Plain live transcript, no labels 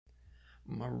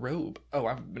My robe. Oh,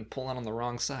 I've been pulling on the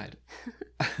wrong side.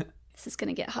 This is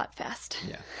gonna get hot fast.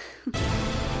 Yeah.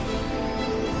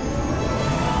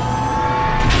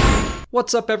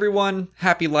 What's up, everyone?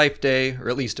 Happy Life Day, or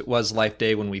at least it was Life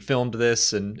Day when we filmed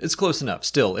this, and it's close enough.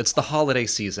 Still, it's the holiday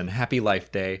season. Happy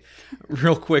Life Day.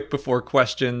 Real quick before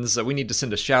questions, we need to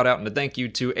send a shout out and a thank you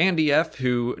to Andy F.,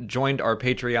 who joined our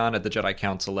Patreon at the Jedi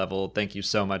Council level. Thank you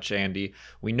so much, Andy.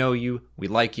 We know you. We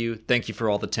like you. Thank you for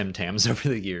all the Tim Tams over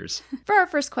the years. For our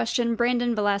first question,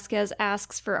 Brandon Velasquez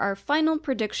asks for our final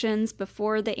predictions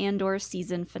before the Andor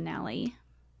season finale.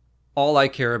 All I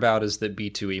care about is that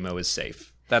B2 Emo is safe.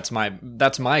 That's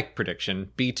my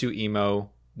prediction. B2 Emo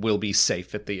will be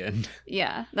safe at the end.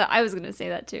 Yeah, I was going to say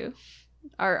that too.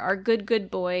 Our good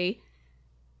boy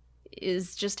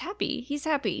is just happy. He's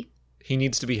happy. He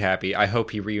needs to be happy. I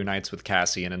hope he reunites with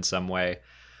Cassian in some way.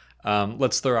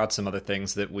 Let's throw out some other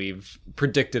things that we've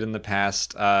predicted in the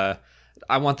past. I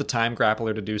want the Time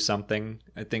Grappler to do something.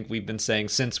 I think we've been saying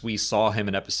since we saw him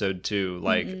in episode 2,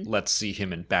 let's see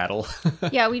him in battle.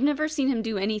 Yeah, we've never seen him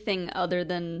do anything other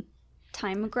than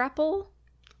time grapple.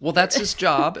 Well, that's his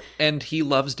job, and he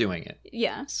loves doing it.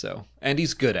 Yeah. So, and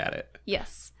he's good at it.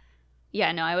 Yes.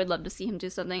 Yeah, no, I would love to see him do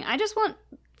something. I just want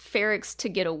Ferrix to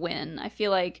get a win. I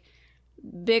feel like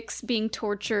Bix being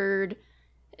tortured,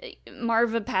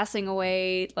 Marva passing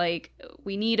away,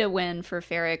 we need a win for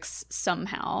Ferrix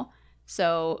somehow.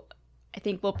 So I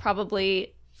think we'll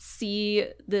probably see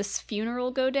this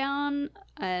funeral go down,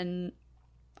 and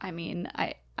I mean,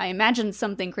 I imagine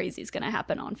something crazy is going to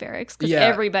happen on Ferrix, because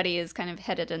everybody is kind of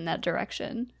headed in that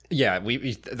direction. Yeah,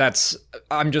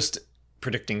 I'm just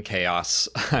predicting chaos.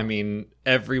 I mean,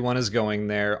 everyone is going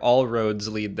there. All roads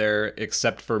lead there,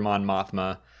 except for Mon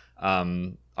Mothma.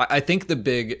 I think the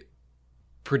big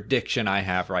prediction I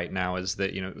have right now is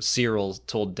that, Cyril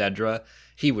told Dedra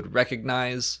he would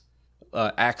recognize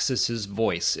Axis's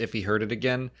voice if he heard it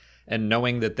again, and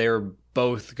knowing that they're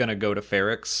both going to go to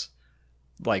Ferrix,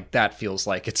 that feels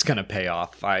like it's going to pay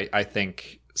off. I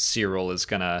think Cyril is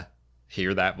going to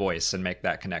hear that voice and make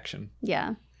that connection.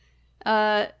 Yeah.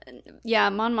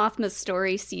 Mon Mothma's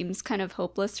story seems kind of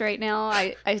hopeless right now.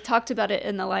 I talked about it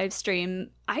in the live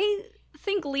stream. I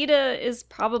think Lita is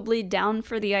probably down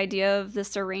for the idea of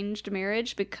this arranged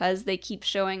marriage because they keep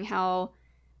showing how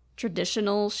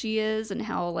traditional she is and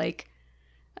how,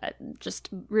 just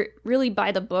really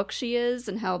by the book she is,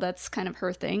 and how that's kind of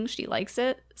her thing. She likes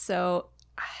it. So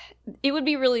it would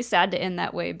be really sad to end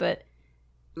that way, but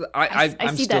I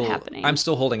see that happening. I'm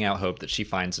still holding out hope that she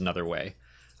finds another way.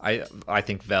 I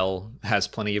think Vel has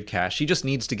plenty of cash. She just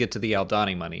needs to get to the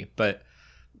Aldani money. But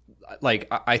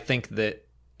I think that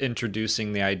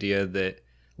introducing the idea that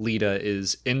Lita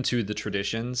is into the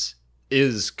traditions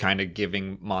is kind of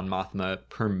giving Mon Mothma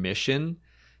permission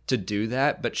to do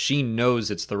that, but she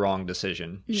knows it's the wrong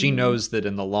decision. Mm-hmm. She knows that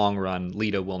in the long run,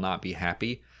 Lita will not be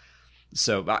happy.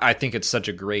 So I think it's such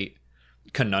a great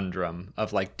conundrum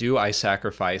of do I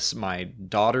sacrifice my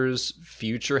daughter's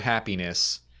future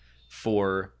happiness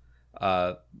for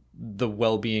the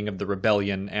well-being of the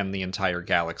rebellion and the entire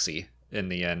galaxy in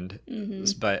the end?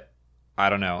 Mm-hmm. But I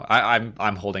don't know.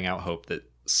 I'm holding out hope that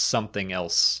something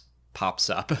else pops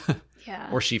up. Yeah.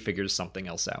 Or she figures something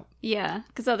else out. Yeah,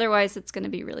 because otherwise it's going to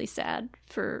be really sad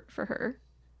for her.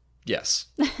 Yes.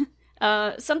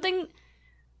 Something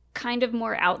kind of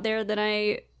more out there that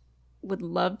I would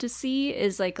love to see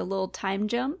is a little time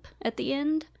jump at the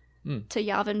end to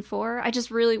Yavin 4. I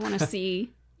just really want to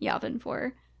see Yavin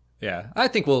 4. Yeah, I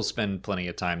think we'll spend plenty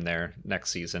of time there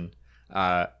next season.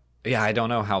 I don't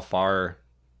know how far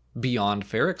beyond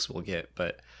Ferrix we'll get,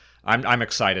 but I'm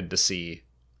excited to see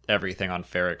everything on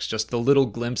Ferrix. Just the little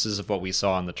glimpses of what we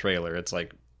saw in the trailer. It's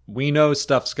we know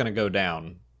stuff's going to go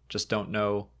down, just don't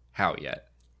know how yet.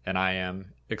 And I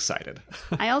am excited.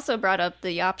 I also brought up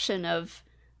the option of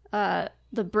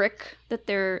the brick that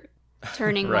they're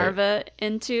turning right. Marva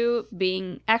into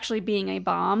being a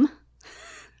bomb.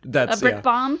 That's a brick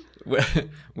bomb.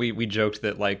 We joked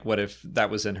that what if that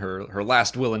was in her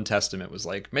last will and testament was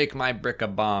make my brick a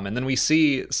bomb, and then we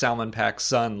see Salman Pak's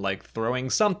son throwing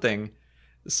something.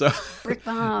 So brick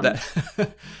bomb.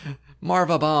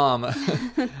 Marva bomb.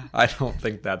 I don't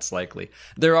think that's likely.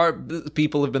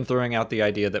 People have been throwing out the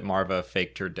idea that Marva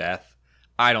faked her death.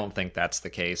 I don't think that's the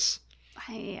case.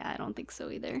 I don't think so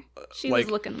either. She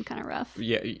was looking kind of rough.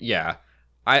 Yeah.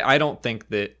 I don't think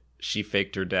that she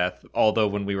faked her death, although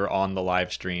when we were on the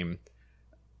live stream,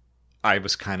 I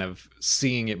was kind of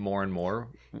seeing it more and more.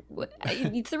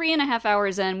 3.5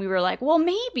 hours in, we were well,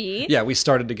 maybe. Yeah, we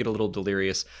started to get a little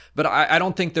delirious. But I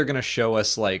don't think they're going to show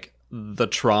us, the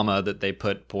trauma that they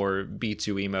put poor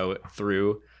B2 Emo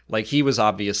through. Like, he was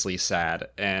obviously sad,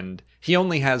 and he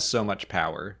only has so much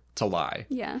power to lie.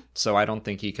 Yeah. So I don't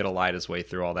think he could have lied his way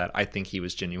through all that. I think he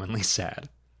was genuinely sad.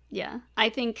 Yeah. I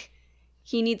think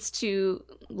he needs to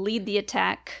lead the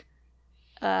attack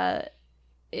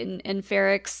in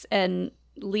Ferrix and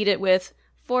lead it with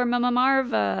 "For Mama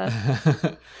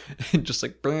Marva." Just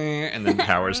like, and then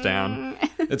powers down.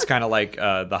 It's kind of like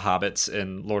the hobbits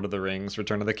in Lord of the Rings,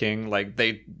 Return of the King. Like,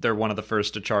 they're one of the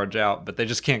first to charge out, but they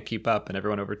just can't keep up, and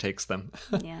everyone overtakes them.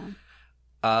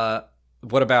 Yeah.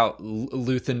 What about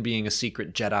Luthen being a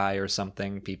secret Jedi or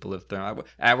something? People have thrown.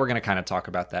 We're going to kind of talk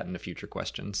about that in a future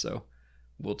question, so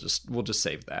we'll just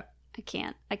save that.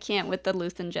 I can't with the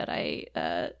Luthen Jedi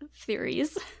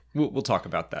theories. We'll talk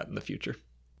about that in the future.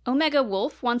 Omega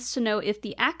Wolf wants to know if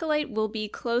the Acolyte will be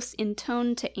close in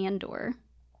tone to Andor.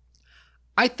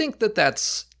 I think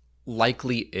that's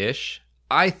likely-ish.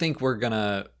 I think we're going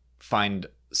to find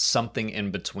something in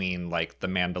between, like The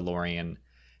Mandalorian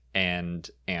and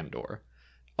Andor.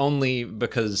 Only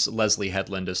because Leslie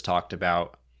Headland has talked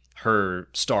about her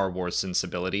Star Wars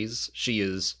sensibilities. She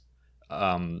is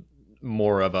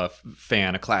more of a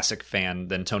classic fan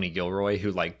than Tony Gilroy,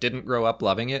 who like didn't grow up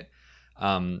loving it,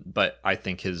 but I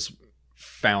think has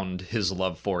found his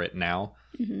love for it now.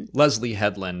 Mm-hmm. Leslie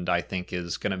Headland, I think,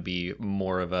 is going to be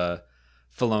more of a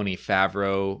Filoni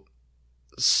Favreau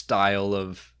style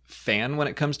of fan when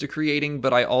it comes to creating,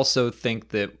 but I also think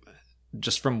that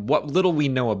just from what little we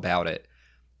know about it,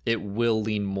 it will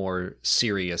lean more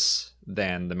serious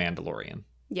than The Mandalorian.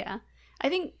 Yeah. I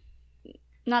think,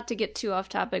 not to get too off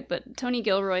topic, but Tony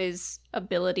Gilroy's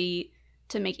ability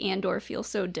to make Andor feel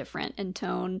so different in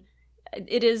tone,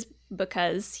 it is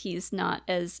because he's not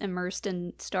as immersed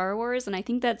in Star Wars, and I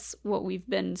think that's what we've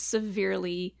been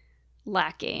severely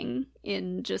lacking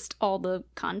in just all the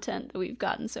content that we've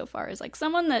gotten so far, is like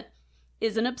someone that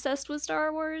isn't obsessed with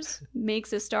Star Wars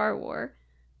makes a Star Wars.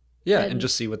 Yeah, and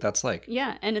just see what that's like.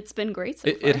 Yeah, and it's been great so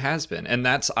far. It has been. And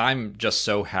I'm just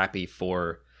so happy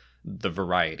for the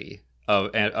variety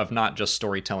of not just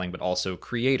storytelling, but also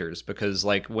creators. Because,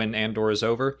 like, when Andor is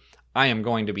over, I am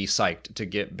going to be psyched to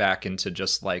get back into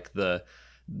just, like, the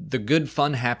good,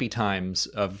 fun, happy times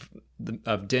of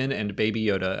Din and Baby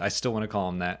Yoda. I still want to call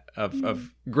him that.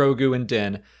 Of Grogu and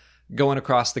Din going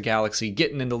across the galaxy,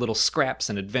 getting into little scraps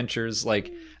and adventures.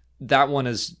 Like, that one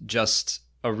is just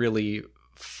a really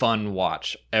fun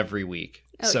watch every week.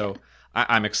 So yeah.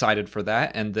 I'm excited for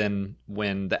that. And then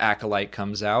when the Acolyte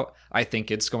comes out, I think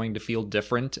it's going to feel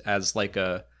different as like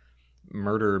a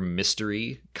murder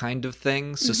mystery kind of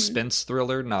thing. Suspense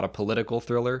thriller, not a political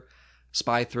thriller,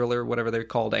 spy thriller, whatever they're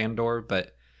called, Andor,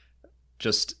 but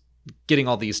just getting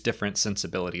all these different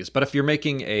sensibilities. But if you're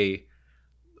making a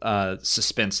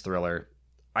suspense thriller,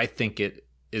 I think it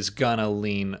is gonna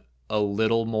lean a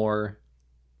little more,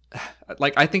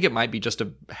 like, I think it might be just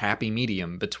a happy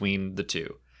medium between the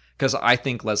two, because I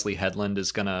think Leslie Headland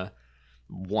is gonna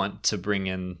want to bring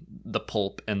in the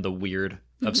pulp and the weird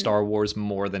of Star Wars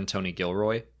more than Tony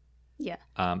Gilroy. Yeah.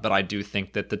 But I do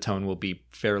think that the tone will be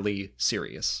fairly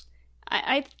serious.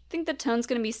 I think the tone's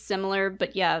going to be similar,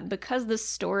 but yeah, because the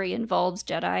story involves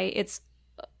Jedi, it's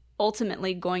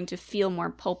ultimately going to feel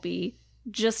more pulpy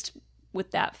just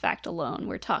with that fact alone.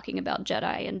 We're talking about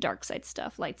Jedi and dark side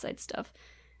stuff, light side stuff.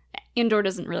 Andor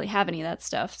doesn't really have any of that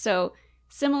stuff. So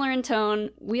similar in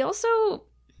tone. We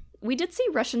did see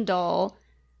Russian Doll.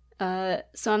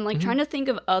 So I'm like trying to think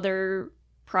of other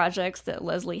projects that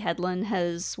Leslie Headland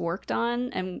has worked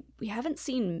on, and we haven't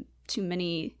seen too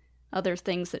many other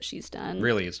things that she's done.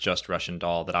 Really, it's just Russian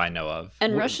Doll that I know of.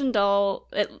 And Russian Doll,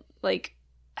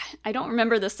 I don't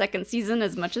remember the second season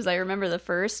as much as I remember the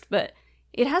first, but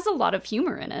it has a lot of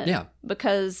humor in it. Yeah.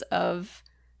 Because of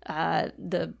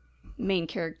the main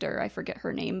character. I forget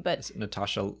her name, but... Is it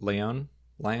Natasha Lyonne?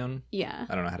 Yeah.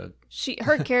 I don't know how to...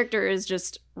 Her character is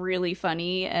just really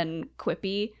funny and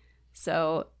quippy,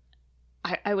 so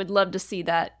I would love to see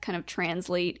that kind of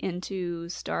translate into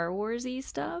Star Wars-y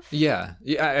stuff. Yeah,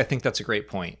 I think that's a great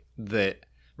point, that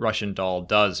Russian Doll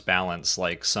does balance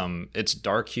like it's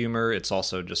dark humor, it's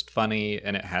also just funny,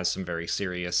 and it has some very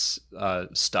serious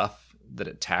stuff that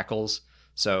it tackles.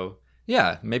 So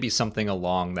yeah, maybe something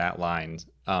along that line,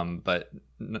 but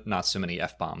not so many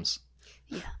F-bombs.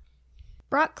 Yeah.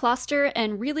 Brock Kloster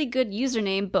and Really Good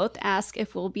Username both ask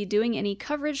if we'll be doing any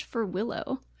coverage for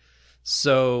Willow.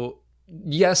 So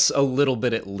yes, a little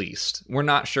bit at least. We're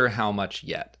not sure how much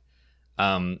yet.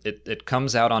 It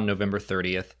comes out on November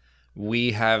 30th.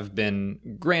 We have been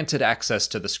granted access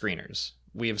to the screeners.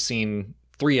 We have seen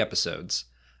 3 episodes.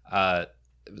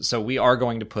 So we are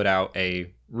going to put out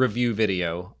a review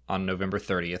video on November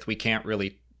 30th. We can't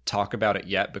really talk about it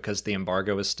yet because the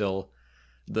embargo is still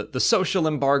the social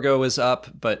embargo is up,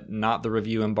 but not the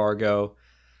review embargo.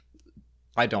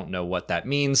 I don't know what that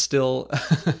means still.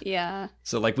 Yeah.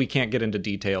 So like we can't get into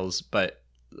details, but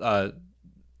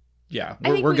yeah,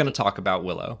 we're going to talk about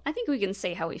Willow. I think we can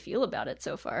say how we feel about it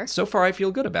so far. So far, I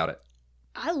feel good about it.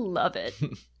 I love it.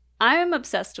 I'm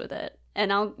obsessed with it.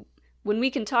 And when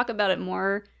we can talk about it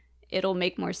more, it'll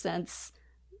make more sense.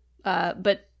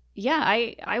 But yeah,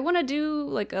 I want to do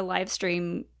like a live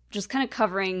stream just kind of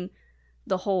covering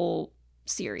the whole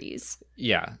series.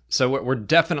 Yeah. So we're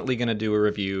definitely going to do a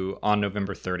review on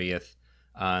November 30th.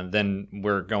 Then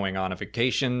we're going on a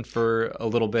vacation for a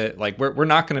little bit. Like we're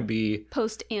not going to be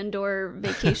post Andor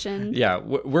vacation. Yeah,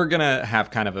 we're going to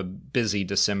have kind of a busy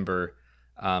December.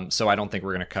 So I don't think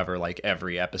we're going to cover like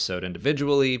every episode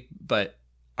individually, but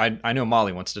I know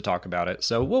Molly wants to talk about it.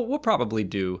 So we'll probably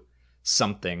do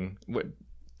something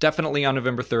definitely on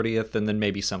November 30th, and then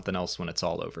maybe something else when it's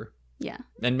all over. Yeah.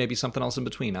 And maybe something else in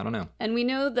between. I don't know. And we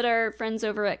know that our friends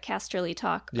over at Casterly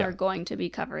Talk are going to be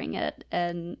covering it.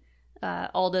 And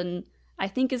Alden, I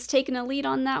think, is taking a lead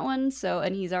on that one.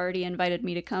 And he's already invited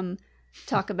me to come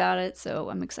talk about it. So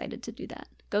I'm excited to do that.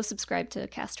 Go subscribe to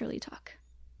Casterly Talk.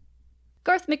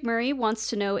 Garth McMurray wants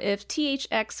to know if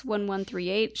THX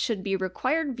 1138 should be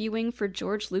required viewing for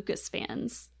George Lucas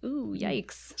fans. Ooh,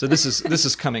 yikes. So this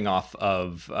is coming off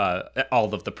of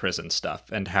all of the prison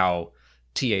stuff and how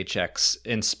THX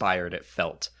inspired it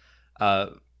felt.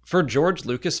 For George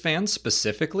Lucas fans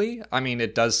specifically, I mean,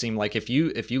 it does seem like if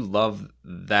you love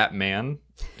that man,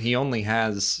 he only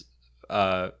has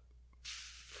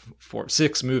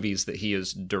 6 movies that he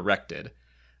has directed,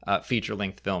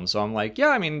 feature-length films. So I'm like, yeah,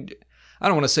 I mean, I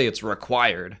don't want to say it's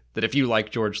required that if you like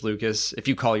George Lucas, if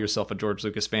you call yourself a George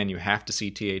Lucas fan, you have to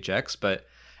see THX, but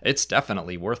it's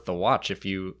definitely worth the watch if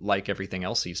you like everything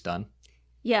else he's done.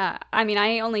 Yeah, I mean,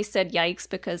 I only said yikes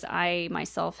because I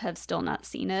myself have still not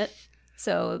seen it,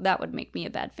 so that would make me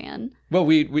a bad fan. Well,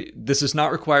 this is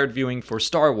not required viewing for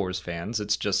Star Wars fans.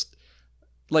 It's just,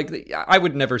 like, I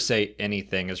would never say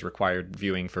anything is required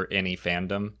viewing for any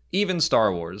fandom, even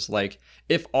Star Wars. Like,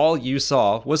 if all you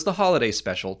saw was the holiday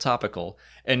special, topical,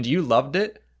 and you loved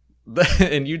it,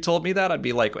 and you told me that, I'd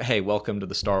be like, hey, welcome to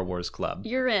the Star Wars club.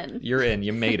 You're in. You're in.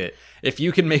 You made it. If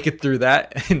you can make it through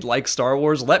that and like Star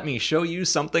Wars, let me show you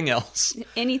something else.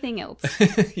 Anything else.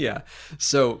 Yeah.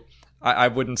 So I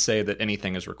wouldn't say that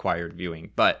anything is required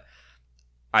viewing, but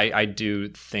I do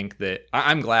think that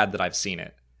I'm glad that I've seen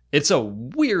it. It's a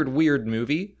weird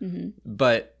movie,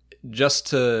 but just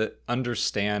to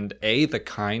understand, the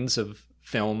kinds of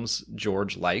films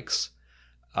George likes,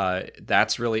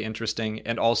 that's really interesting.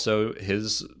 And also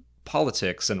his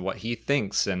politics and what he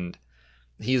thinks. And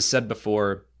he has said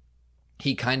before,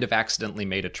 he kind of accidentally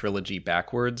made a trilogy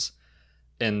backwards,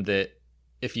 in that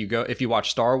if you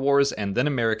watch Star Wars and then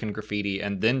American Graffiti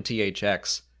and then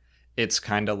THX, it's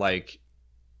kind of like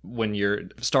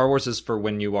Star Wars is for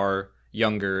when you are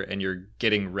younger and you're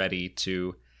getting ready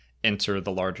to enter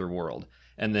the larger world.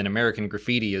 And then American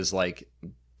Graffiti is like,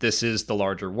 this is the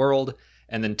larger world.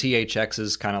 And then THX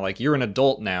is kind of like, you're an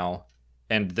adult now,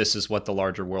 and this is what the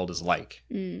larger world is like.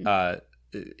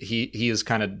 He has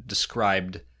kind of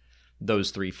described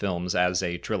those 3 films as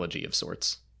a trilogy of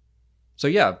sorts. So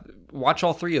yeah, watch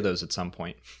all 3 of those at some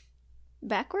point.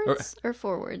 Backwards or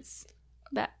forwards?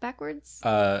 Backwards?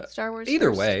 Star Wars either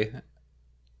first? Way.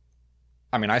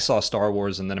 I mean, I saw Star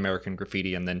Wars and then American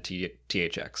Graffiti and then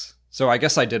THX. So I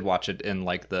guess I did watch it in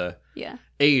like the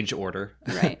age order.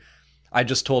 Right. I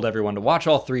just told everyone to watch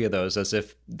all 3 of those as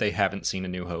if they haven't seen A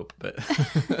New Hope, but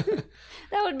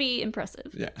that would be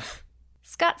impressive. Yeah.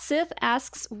 Scott Sith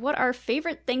asks what our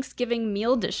favorite Thanksgiving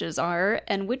meal dishes are,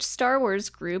 and which Star Wars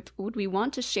group would we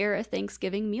want to share a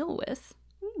Thanksgiving meal with?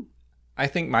 I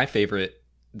think my favorite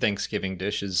Thanksgiving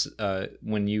dish is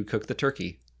when you cook the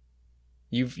turkey.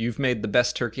 You've made the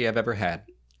best turkey I've ever had.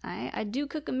 I do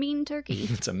cook a mean turkey.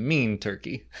 It's a mean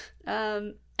turkey.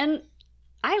 And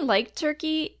I like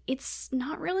turkey. It's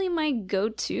not really my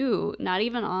go-to, not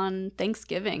even on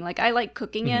Thanksgiving. Like, I like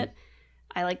cooking it.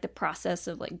 I like the process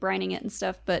of like brining it and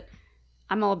stuff, but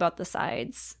I'm all about the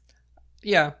sides.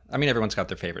 Yeah, I mean, everyone's got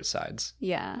their favorite sides.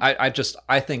 Yeah.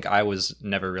 I think I was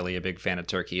never really a big fan of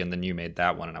turkey, and then you made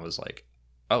that one, and I was like,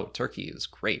 oh, turkey is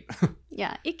great.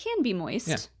 Yeah, it can be moist.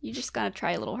 Yeah. You just gotta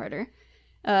try a little harder.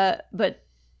 But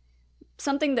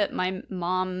something that my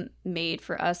mom made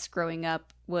for us growing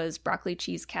up was broccoli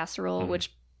cheese casserole,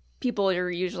 which people are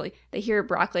usually, they hear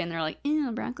broccoli and they're like,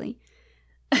 ew, broccoli.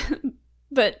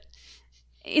 But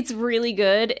it's really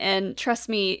good, and trust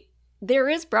me, there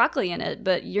is broccoli in it,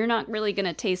 but you're not really going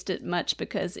to taste it much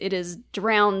because it is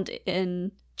drowned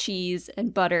in cheese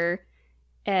and butter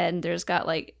and there's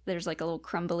like a little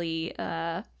crumbly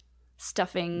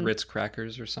stuffing. Ritz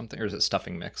crackers or something, or is it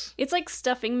stuffing mix? It's like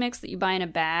stuffing mix that you buy in a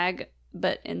bag,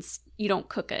 but you don't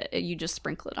cook it. You just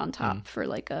sprinkle it on top for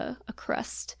like a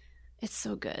crust. It's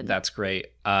so good. That's great.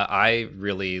 I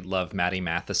really love Maddie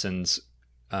Matheson's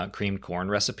creamed corn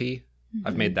recipe. Mm-hmm.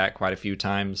 I've made that quite a few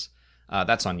times.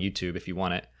 That's on YouTube if you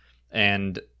want it.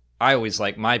 And I always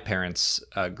my parents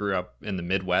grew up in the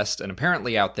Midwest, and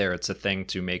apparently out there it's a thing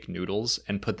to make noodles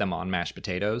and put them on mashed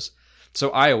potatoes.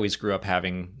 So I always grew up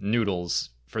having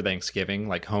noodles for Thanksgiving,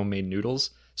 like homemade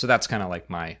noodles. So that's kind of like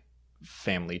my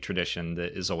family tradition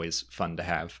that is always fun to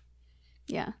have.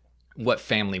 Yeah. What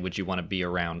family would you want to be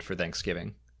around for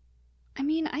Thanksgiving? I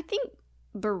mean, I think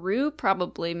Baru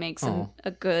probably makes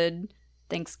a good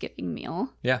Thanksgiving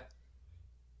meal. Yeah.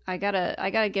 I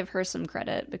gotta give her some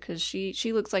credit because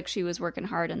she looks like she was working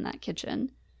hard in that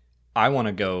kitchen. I want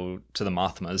to go to the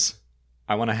Mothmas.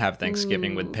 I want to have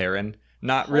Thanksgiving with Perrin.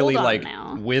 Not Hold really on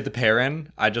now. with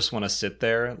Perrin. I just want to sit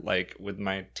there with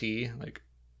my tea.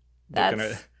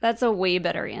 That's a way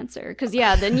better answer. Because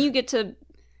then you get to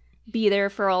be there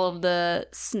for all of the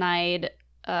snide,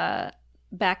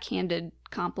 backhanded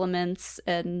compliments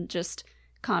and just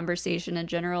conversation in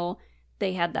general.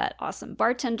 They had that awesome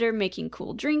bartender making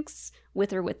cool drinks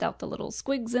with or without the little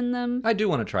squigs in them. I do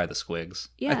want to try the squigs.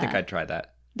 Yeah. I think I'd try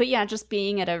that. But just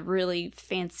being at a really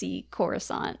fancy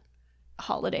Coruscant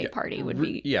holiday party would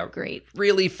be great.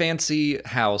 Really fancy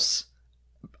house.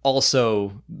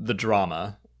 Also the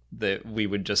drama that we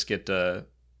would just get to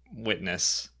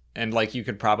witness. And you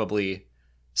could probably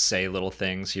say little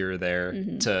things here or there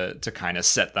to kind of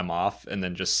set them off and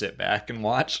then just sit back and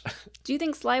watch. Do you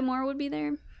think Sly Moore would be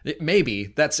there?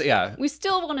 Maybe. We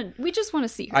just want to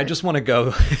see her. I just want to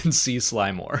go and see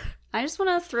Sly Moore. I just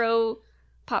want to throw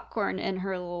popcorn in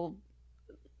her little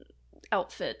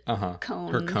outfit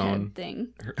cone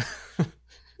thing.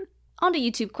 On to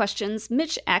YouTube questions.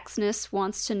 Mitch Axness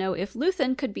wants to know if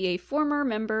Luthen could be a former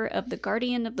member of the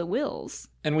Guardian of the Whills.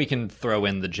 And we can throw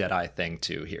in the Jedi thing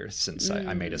too here, since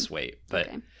I made us wait. But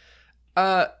okay.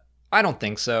 I don't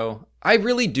think so. I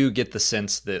really do get the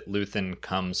sense that Luthen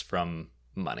comes from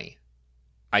money.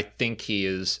 I think he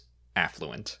is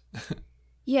affluent.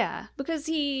 Yeah, because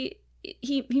he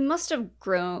must have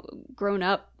grown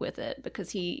up with it, because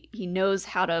he knows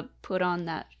how to put on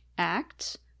that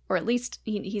act. Or at least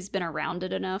he's been around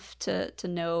it enough to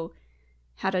know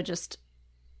how to just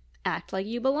act like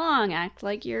you belong, act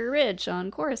like you're rich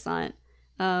on Coruscant.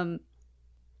 I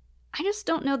just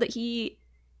don't know that he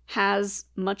has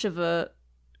much of a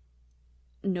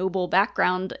noble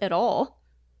background at all.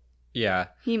 Yeah.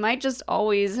 He might just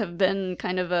always have been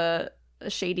kind of a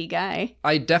shady guy.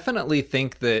 I definitely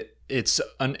think that it's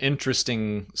an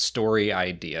interesting story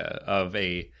idea of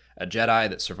a Jedi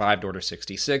that survived Order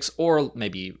 66, or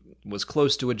maybe was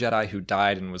close to a Jedi who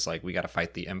died and was we got to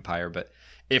fight the Empire. But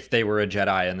if they were a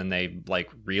Jedi and then they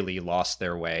really lost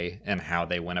their way and how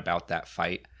they went about that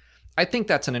fight, I think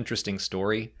that's an interesting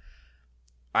story.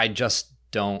 I just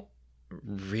don't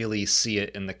really see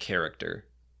it in the character.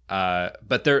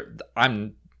 But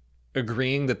I'm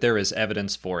agreeing that there is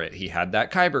evidence for it. He had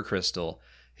that Kyber crystal.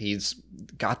 He's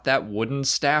got that wooden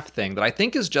staff thing that I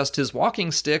think is just his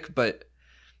walking stick, but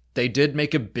they did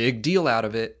make a big deal out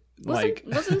of it.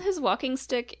 Wasn't his walking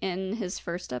stick in his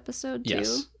first episode too?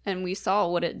 Yes. And we saw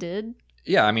what it did.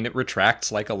 Yeah, I mean, it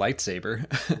retracts like a lightsaber.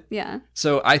 Yeah.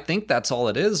 So I think that's all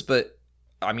it is, but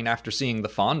I mean, after seeing the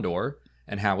Fondor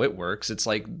and how it works, it's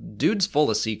dude's full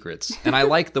of secrets. And I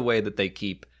like the way that they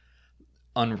keep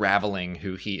unraveling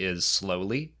who he is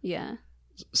slowly. Yeah.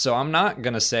 So I'm not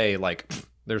going to say,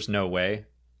 there's no way.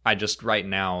 I just right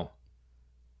now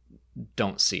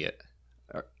don't see it.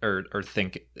 Or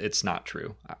think it's not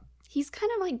true. He's kind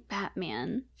of like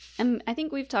Batman. And I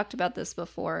think we've talked about this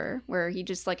before, where he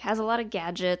just has a lot of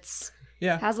gadgets.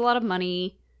 Yeah. Has a lot of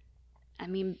money. I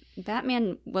mean,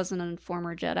 Batman wasn't a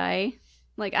former Jedi.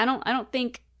 I don't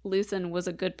think Luthen was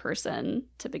a good person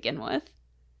to begin with.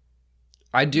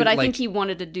 I do. But I think he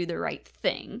wanted to do the right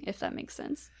thing, if that makes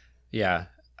sense. Yeah.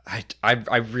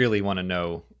 I really want to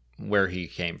know where he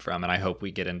came from, and I hope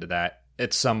we get into that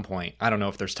at some point. I don't know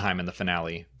if there's time in the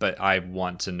finale, but I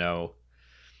want to know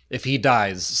if he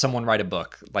dies, someone write a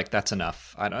book. That's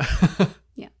enough. I don't.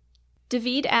 Yeah.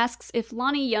 David asks if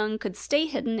Lonnie Young could stay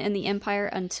hidden in the Empire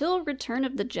until Return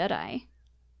of the Jedi.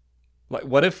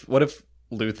 What if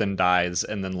Luthen dies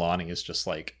and then Lonnie is just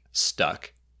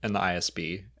stuck in the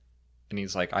ISB, and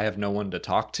he's I have no one to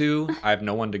talk to, I have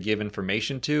no one to give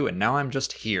information to, and now I'm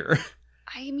just here.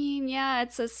 I mean, yeah,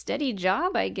 it's a steady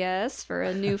job, I guess, for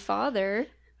a new father,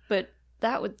 but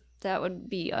that would That would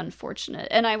be unfortunate.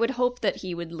 And I would hope that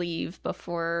he would leave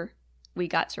before we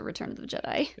got to Return of the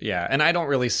Jedi. Yeah, and I don't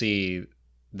really see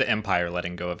the Empire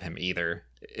letting go of him either.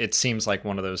 It seems like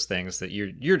one of those things that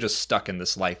you're just stuck in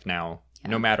this life now,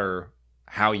 no matter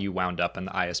how you wound up in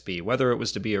the ISB, whether it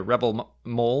was to be a rebel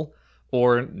mole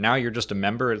or now you're just a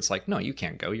member. It's like, no, you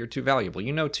can't go. You're too valuable.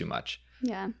 You know too much.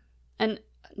 Yeah. And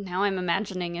now I'm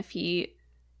imagining if he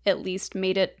at least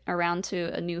made it around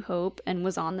to A New Hope and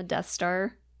was on the Death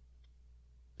Star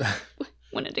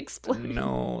when it exploded.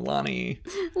 No, Lonnie.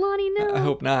 Lonnie, no. I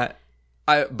hope not.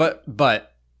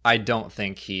 But I don't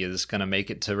think he is going to make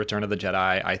it to Return of the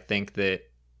Jedi.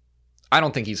 I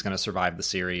don't think he's going to survive the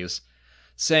series.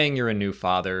 Saying you're a new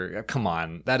father, come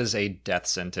on, that is a death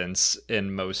sentence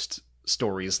in most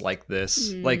stories like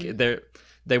this. Like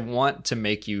they want to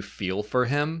make you feel for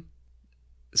him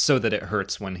so that it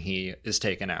hurts when he is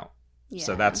taken out. Yeah.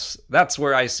 So that's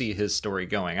where I see his story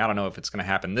going. I don't know if it's going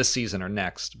to happen this season or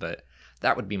next, but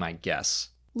that would be my guess.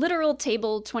 Literal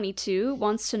Table 22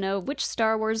 wants to know which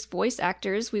Star Wars voice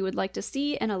actors we would like to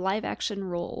see in a live-action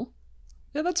role.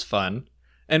 Yeah, that's fun.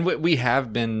 And we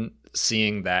have been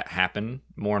seeing that happen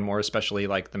more and more, especially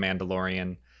like The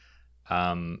Mandalorian.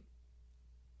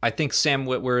 I think Sam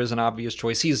Witwer is an obvious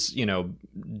choice. He's,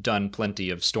 done plenty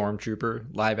of Stormtrooper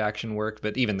live-action work,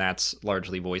 but even that's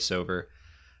largely voiceover.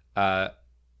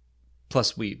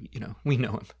 Plus, we know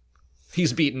him.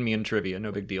 He's beaten me in trivia,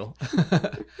 no big deal.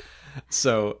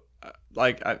 So,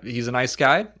 he's a nice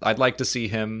guy. I'd like to see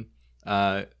him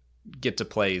get to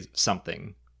play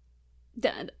something.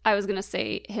 I was going to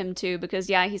say him too, because,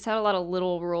 he's had a lot of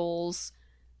little roles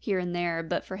here and there,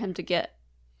 but for him to get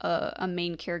a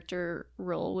main character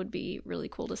role would be really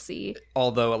cool to see.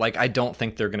 Although, I don't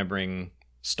think they're going to bring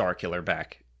Starkiller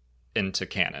back into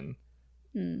canon.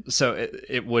 So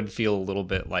it would feel a little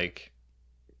bit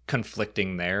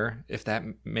conflicting there, if that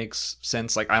makes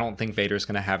sense. I don't think Vader's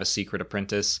going to have a secret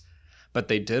apprentice, but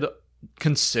they did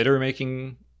consider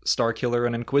making Starkiller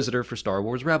an Inquisitor for Star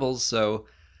Wars Rebels, so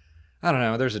I don't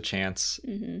know, there's a chance.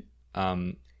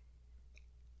 I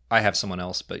have someone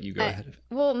else, but you go ahead.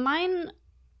 Well, mine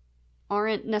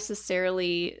aren't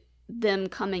necessarily them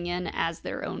coming in as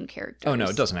their own characters. Oh no,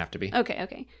 it doesn't have to be.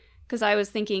 Okay. Because I was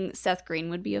thinking Seth Green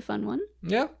would be a fun one.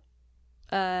 Yeah.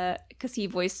 Because he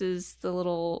voices the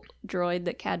little droid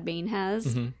that Cad Bane has.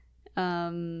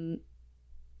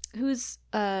 Who's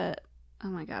oh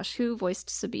my gosh, who voiced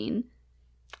Sabine?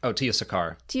 Oh, Tia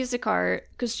Sakar. Tia Sakar,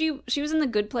 because she was in The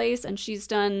Good Place, and she's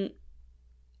done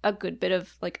a good bit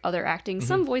of other acting.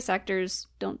 Some voice actors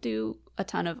don't do a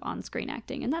ton of on-screen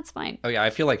acting, and that's fine. Oh yeah, I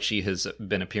feel like she has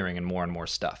been appearing in more and more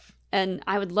stuff. And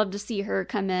I would love to see her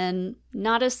come in,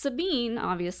 not as Sabine,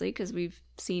 obviously, because we've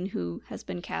seen who has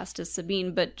been cast as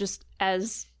Sabine, but just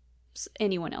as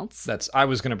anyone else. I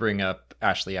was going to bring up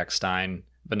Ashley Eckstein,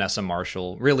 Vanessa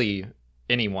Marshall, really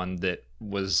anyone that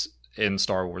was in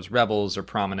Star Wars Rebels or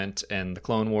prominent in the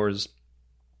Clone Wars.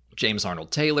 James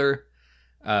Arnold Taylor.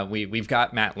 We've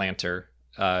got Matt Lanter.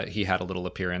 He had a little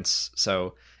appearance.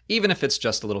 So even if it's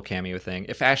just a little cameo thing,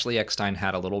 if Ashley Eckstein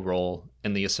had a little role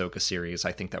in the Ahsoka series,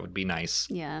 I think that would be nice.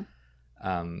 Yeah.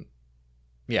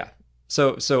 Yeah.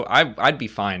 So I'd be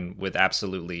fine with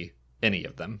absolutely any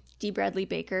of them. D. Bradley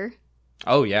Baker.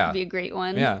 Oh, yeah. Would be a great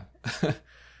one. Yeah.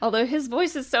 Although his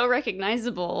voice is so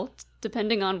recognizable,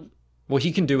 depending on well,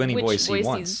 he can do any voice he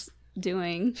wants. He's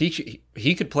doing.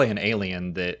 He could play an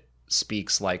alien that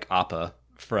speaks like Appa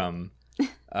from...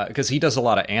 because he does a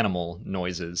lot of animal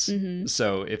noises.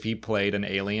 So if he played an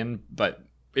alien, but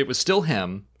it was still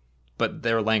him, but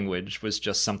their language was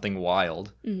just something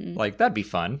wild, that'd be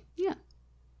fun. Yeah.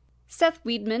 Seth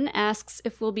Weedman asks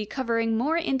if we'll be covering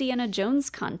more Indiana Jones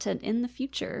content in the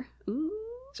future. Ooh.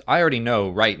 So I already know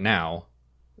right now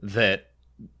that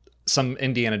some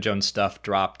Indiana Jones stuff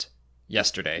dropped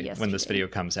yesterday when this video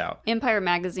comes out. Empire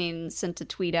Magazine sent a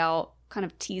tweet out kind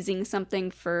of teasing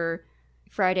something for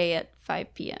Friday at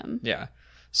 5 p.m. Yeah.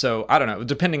 So, I don't know.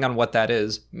 Depending on what that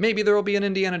is, maybe there will be an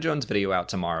Indiana Jones video out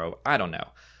tomorrow. I don't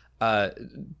know.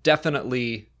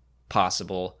 Definitely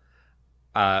possible.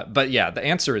 But yeah, the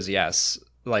answer is yes.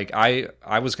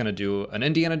 I was going to do an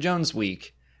Indiana Jones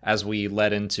week as we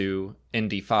led into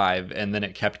Indy 5, and then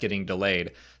it kept getting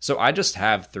delayed. So I just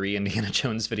have 3 Indiana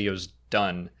Jones videos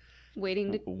done.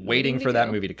 Waiting for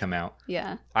that movie to come out.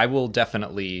 Yeah. I will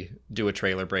definitely do a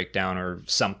trailer breakdown or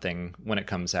something when it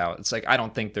comes out. It's I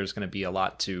don't think there's going to be a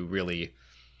lot to really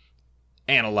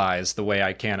analyze the way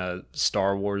I can a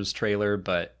Star Wars trailer,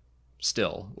 but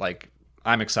still,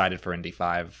 I'm excited for Indy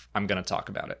 5. I'm going to talk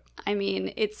about it. I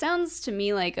mean, it sounds to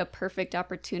me like a perfect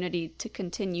opportunity to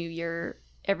continue your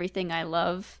Everything I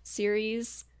Love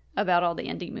series about all the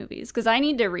indie movies, because I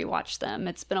need to rewatch them.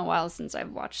 It's been a while since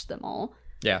I've watched them all.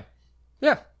 Yeah.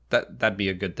 That'd be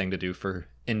a good thing to do for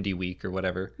Indie Week or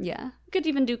whatever. Yeah. Could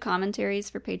even do commentaries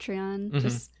for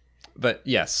Patreon. But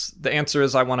yes, the answer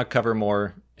is I want to cover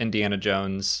more Indiana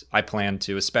Jones. I plan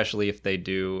to, especially if they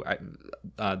do.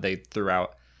 They threw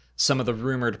out some of the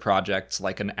rumored projects,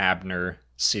 like an Abner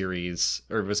series,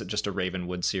 or was it just a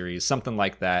Ravenwood series? Something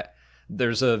like that.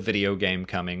 There's a video game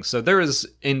coming. So there is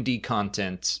indie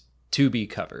content to be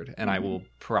covered, and I will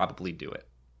probably do it.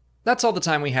 That's all the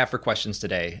time we have for questions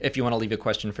today. If you want to leave a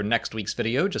question for next week's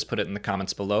video, just put it in the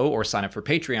comments below or sign up for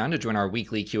Patreon to join our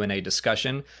weekly Q&A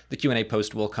discussion. The Q&A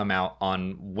post will come out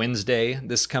on Wednesday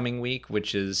this coming week,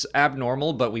 which is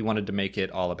abnormal, but we wanted to make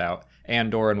it all about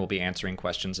Andor, and we'll be answering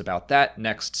questions about that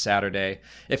next Saturday.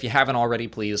 If you haven't already,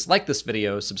 please like this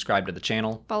video, subscribe to the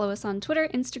channel. Follow us on Twitter,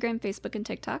 Instagram, Facebook, and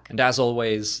TikTok. And as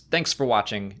always, thanks for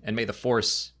watching, and may the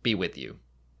Force be with you.